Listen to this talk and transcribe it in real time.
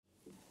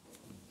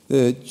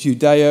The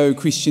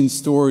Judeo-Christian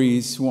story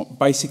is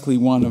basically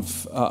one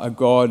of a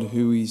God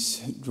who is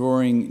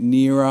drawing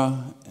nearer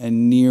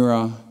and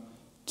nearer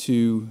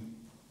to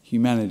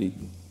humanity,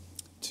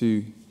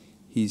 to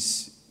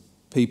his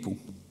people.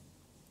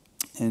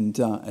 And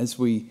as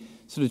we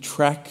sort of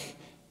track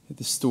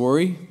the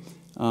story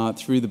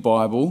through the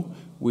Bible,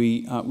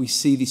 we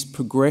see this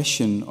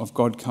progression of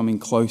God coming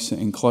closer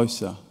and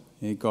closer.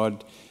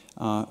 God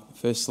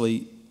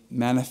firstly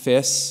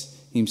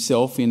manifests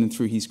himself in and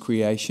through his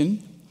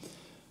creation.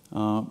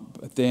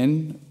 But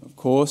then, of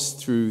course,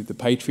 through the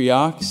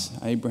patriarchs,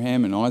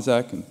 Abraham and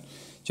Isaac and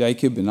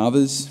Jacob and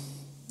others.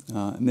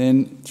 And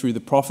then through the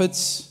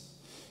prophets,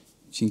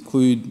 which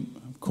include,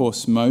 of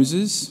course,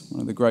 Moses,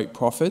 one of the great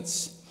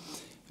prophets.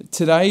 But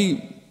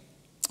today,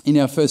 in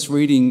our first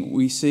reading,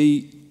 we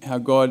see how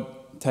God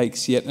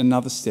takes yet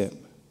another step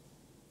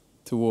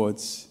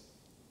towards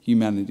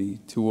humanity,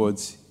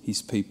 towards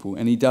his people.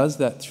 And he does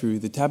that through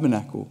the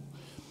tabernacle.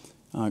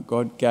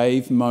 God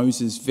gave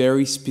Moses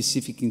very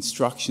specific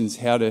instructions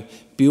how to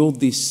build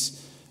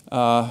this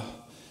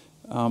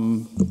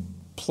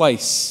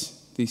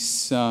place,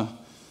 this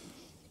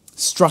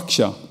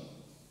structure,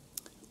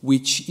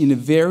 which in a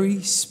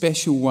very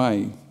special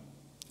way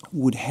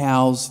would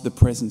house the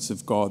presence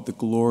of God, the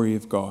glory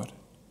of God.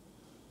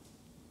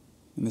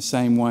 In the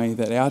same way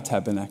that our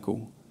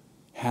tabernacle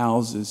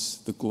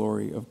houses the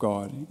glory of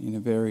God in a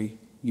very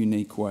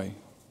unique way.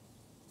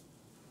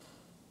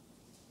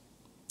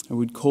 I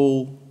would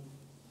call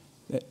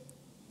that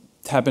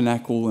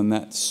tabernacle and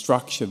that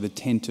structure the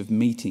tent of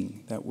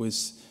meeting. That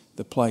was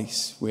the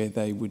place where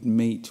they would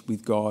meet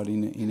with God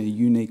in a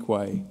unique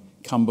way,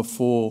 come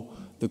before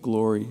the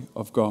glory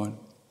of God.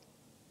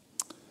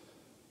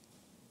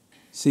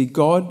 See,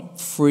 God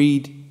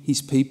freed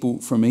his people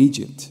from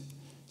Egypt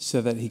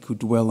so that he could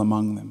dwell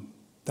among them.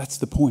 That's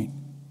the point,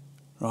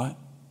 right?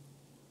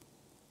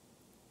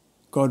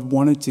 God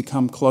wanted to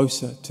come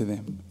closer to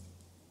them.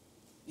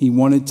 He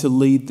wanted to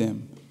lead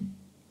them.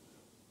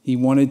 He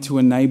wanted to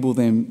enable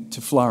them to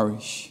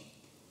flourish.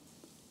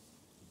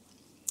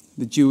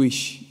 The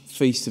Jewish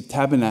Feast of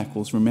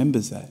Tabernacles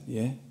remembers that,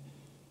 yeah?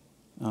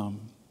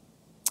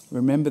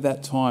 Remember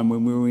that time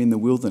when we were in the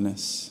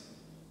wilderness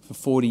for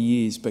 40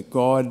 years, but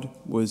God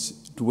was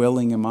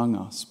dwelling among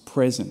us,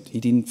 present. He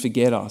didn't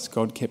forget us.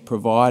 God kept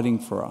providing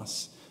for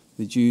us.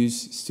 The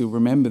Jews still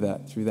remember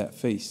that through that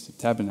Feast of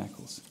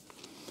Tabernacles.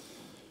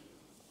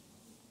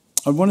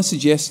 I want to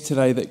suggest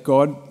today that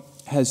God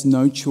has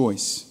no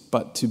choice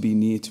but to be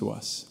near to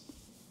us.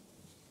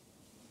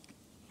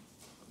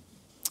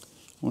 I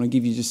want to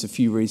give you just a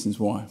few reasons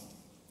why.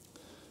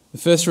 The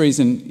first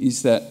reason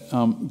is that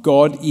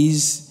God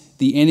is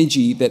the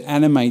energy that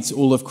animates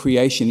all of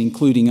creation,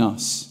 including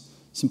us.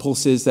 St. Paul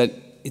says that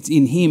it's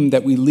in him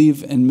that we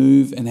live and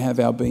move and have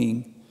our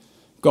being.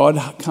 God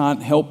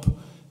can't help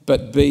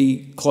but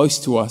be close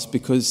to us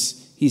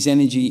because his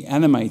energy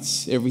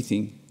animates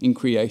everything in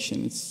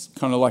creation. It's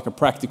kind of like a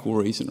practical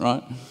reason,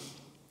 right?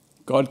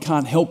 God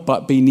can't help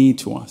but be near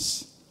to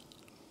us.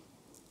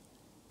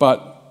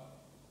 But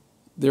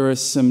there are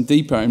some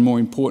deeper and more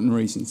important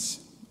reasons.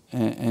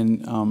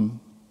 And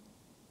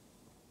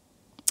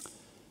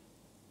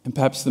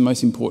perhaps the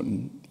most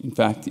important, in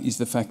fact, is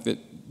the fact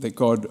that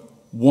God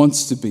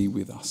wants to be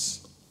with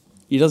us.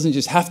 He doesn't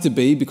just have to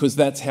be because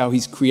that's how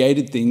he's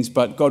created things,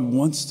 but God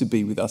wants to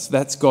be with us.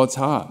 That's God's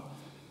heart.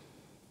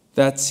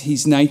 That's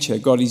his nature.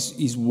 God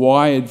is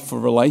wired for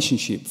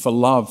relationship, for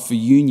love, for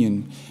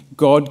union.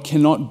 God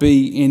cannot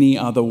be any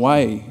other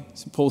way.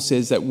 So Paul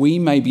says that we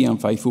may be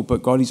unfaithful,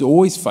 but God is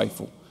always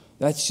faithful.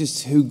 That's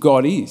just who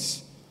God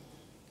is.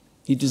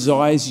 He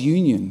desires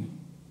union.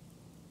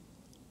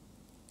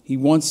 He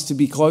wants to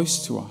be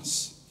close to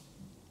us.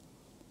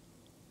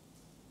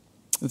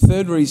 The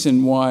third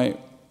reason why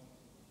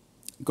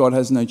God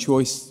has no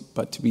choice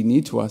but to be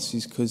near to us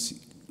is because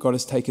God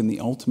has taken the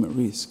ultimate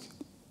risk.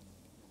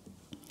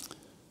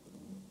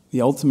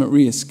 The ultimate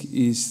risk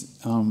is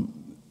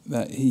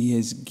that he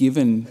has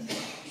given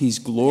his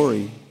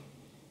glory.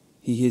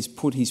 He has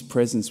put his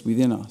presence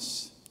within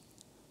us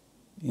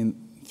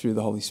through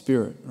the Holy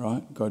Spirit,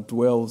 right? God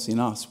dwells in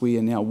us. We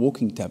are now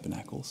walking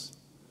tabernacles,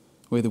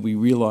 whether we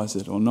realize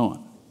it or not.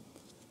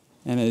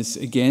 And as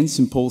again,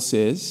 St. Paul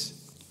says,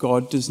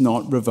 God does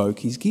not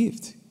revoke his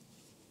gift.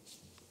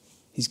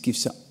 His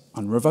gifts are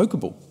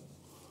unrevocable.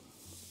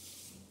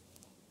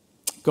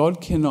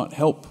 God cannot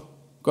help.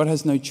 God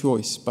has no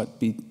choice but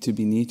to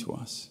be near to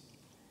us.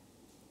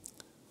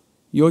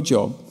 Your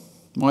job,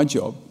 my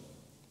job,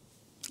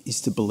 is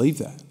to believe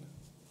that.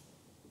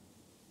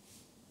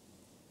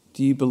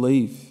 Do you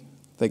believe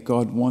that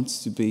God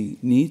wants to be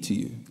near to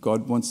you?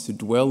 God wants to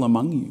dwell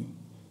among you?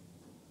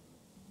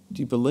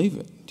 Do you believe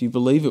it? Do you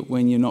believe it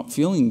when you're not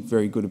feeling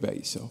very good about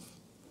yourself?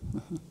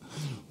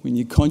 When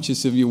you're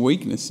conscious of your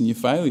weakness and your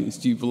failures,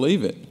 do you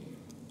believe it?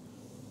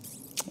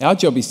 Our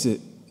job is to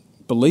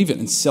believe it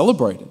and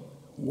celebrate it.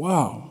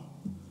 Wow.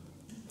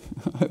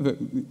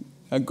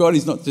 Our God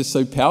is not just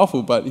so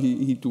powerful, but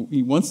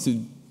he wants to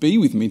be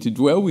with me, to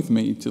dwell with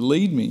me, to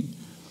lead me.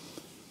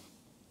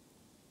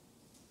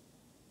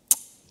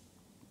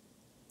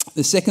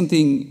 The second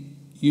thing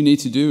you need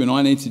to do and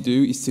I need to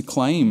do is to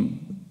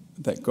claim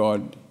that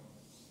God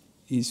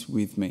is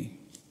with me,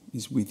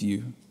 is with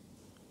you.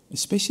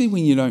 Especially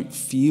when you don't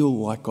feel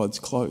like God's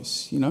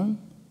close, you know?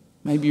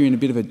 Maybe you're in a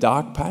bit of a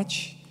dark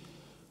patch.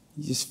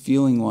 You're just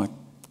feeling like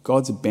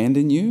God's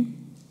abandoned you.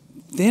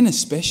 Then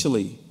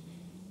especially,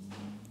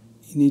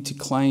 you need to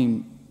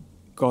claim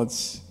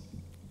God's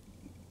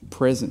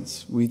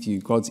presence with you,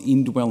 God's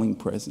indwelling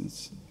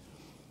presence,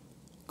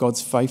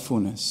 God's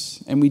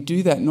faithfulness. And we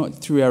do that not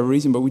through our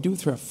reason, but we do it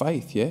through our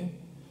faith, yeah?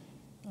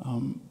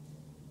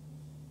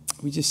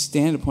 We just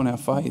stand upon our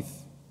faith.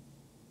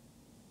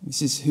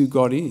 This is who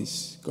God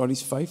is. God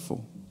is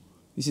faithful.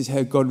 This is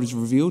how God has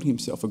revealed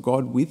himself, a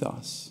God with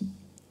us.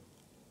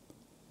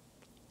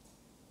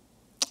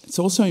 It's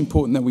also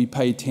important that we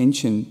pay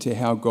attention to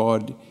how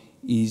God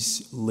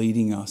is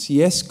leading us.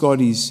 Yes, God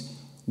is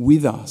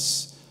with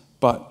us,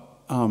 but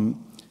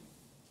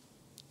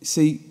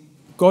see,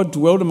 God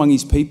dwelled among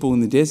his people in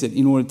the desert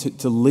in order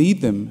to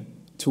lead them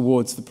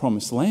towards the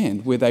promised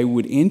land, where they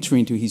would enter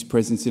into his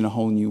presence in a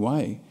whole new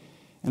way.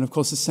 And of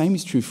course, the same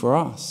is true for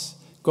us.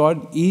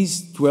 God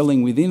is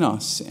dwelling within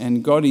us,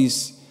 and God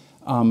is,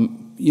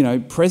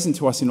 present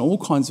to us in all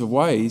kinds of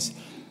ways,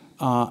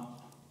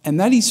 and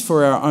that is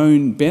for our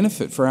own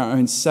benefit, for our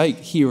own sake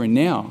here and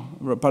now.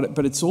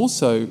 But it's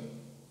also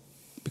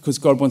because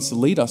God wants to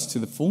lead us to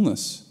the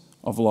fullness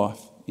of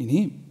life in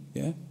him.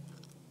 Yeah.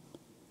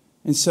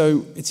 And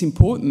so it's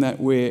important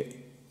that we're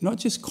not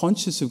just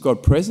conscious of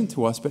God present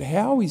to us, but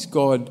how is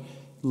God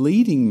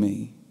leading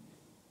me?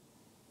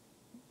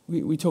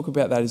 We talk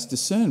about that as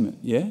discernment.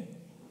 Yeah.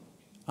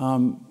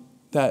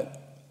 That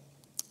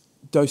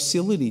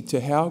docility to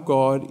how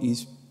God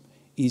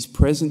is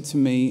present to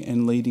me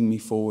and leading me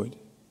forward,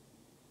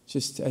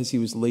 just as he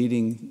was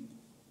leading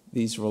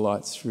the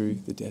Israelites through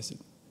the desert.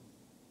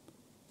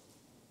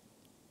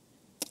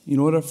 In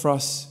order for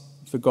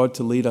God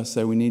to lead us,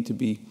 though, we need to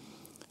be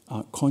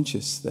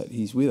conscious that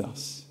he's with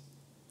us.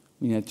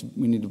 We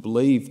need to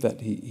believe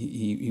that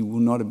he will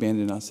not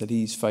abandon us, that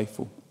he is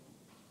faithful.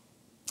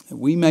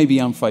 We may be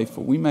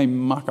unfaithful. We may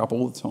muck up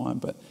all the time,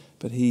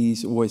 but he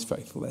is always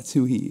faithful. That's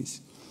who he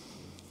is.